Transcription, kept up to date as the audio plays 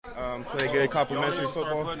Play good complementary Start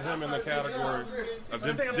football. putting him in the category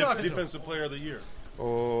of defensive player of the year.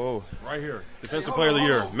 Oh, Right here, defensive player of the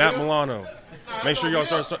year, Matt Milano. Make sure y'all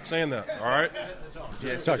start saying that. All right.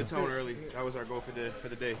 yeah, set the tone early. That was our goal for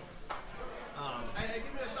the day.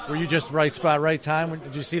 Were you just right spot, right time?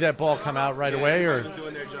 Did you see that ball come out right away, or Was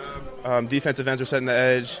doing their job. Defensive ends were setting the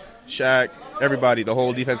edge. Shaq, everybody, the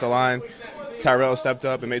whole defensive line. Tyrell stepped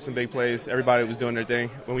up and made some big plays. Everybody was doing their thing.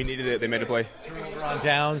 When we needed it, they made a play. on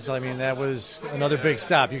downs? I mean, that was another big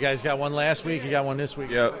stop. You guys got one last week. You got one this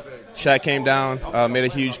week. Yep. Shaq came down, made a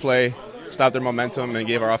huge play, stopped their momentum, and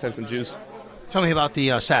gave our offense some juice. Tell me about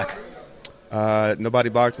the sack. Nobody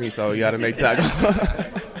blocked me, so you got to make tackle.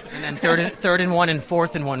 And then third and 1 and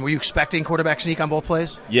fourth and 1. Were you expecting quarterback sneak on both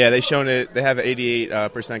plays? Yeah, they shown it. They have an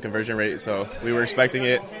 88% conversion rate, so we were expecting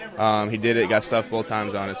it. He did it, got stuffed both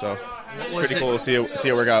times on it, so it's pretty cool to see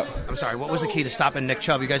it work out. I'm sorry, what was the key to stopping Nick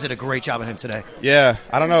Chubb? You guys did a great job on him today. Yeah,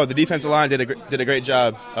 I don't know. The defensive line did a great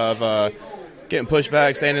job of getting pushed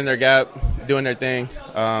back, staying in their gap, doing their thing.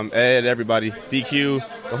 Ed, everybody,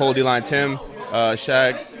 DQ, the whole D-line, Tim,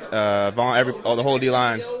 Shaq, Vaughn, the whole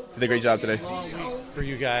D-line did a great job today. For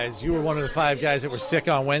you guys, you were one of the 5 guys that were sick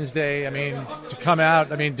on Wednesday. I mean, to come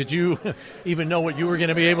out, I mean, did you even know what you were going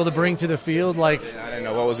to be able to bring to the field? Like, I didn't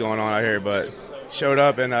know what was going on out here, but showed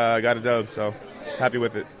up and got a dub, so happy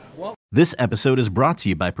with it. This episode is brought to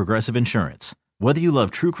you by Progressive Insurance. Whether you love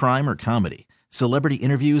true crime or comedy, celebrity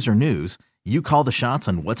interviews or news, you call the shots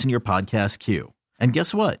on what's in your podcast queue. And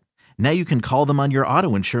guess what? Now you can call them on your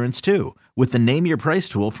auto insurance too with the Name Your Price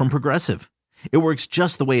tool from Progressive. It works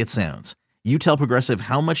just the way it sounds. You tell Progressive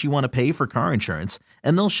how much you want to pay for car insurance,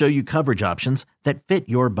 and they'll show you coverage options that fit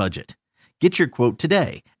your budget. Get your quote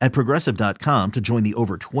today at Progressive.com to join the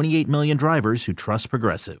over 28 million drivers who trust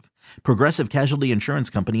Progressive. Progressive Casualty Insurance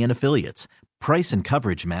Company and Affiliates. Price and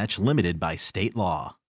coverage match limited by state law.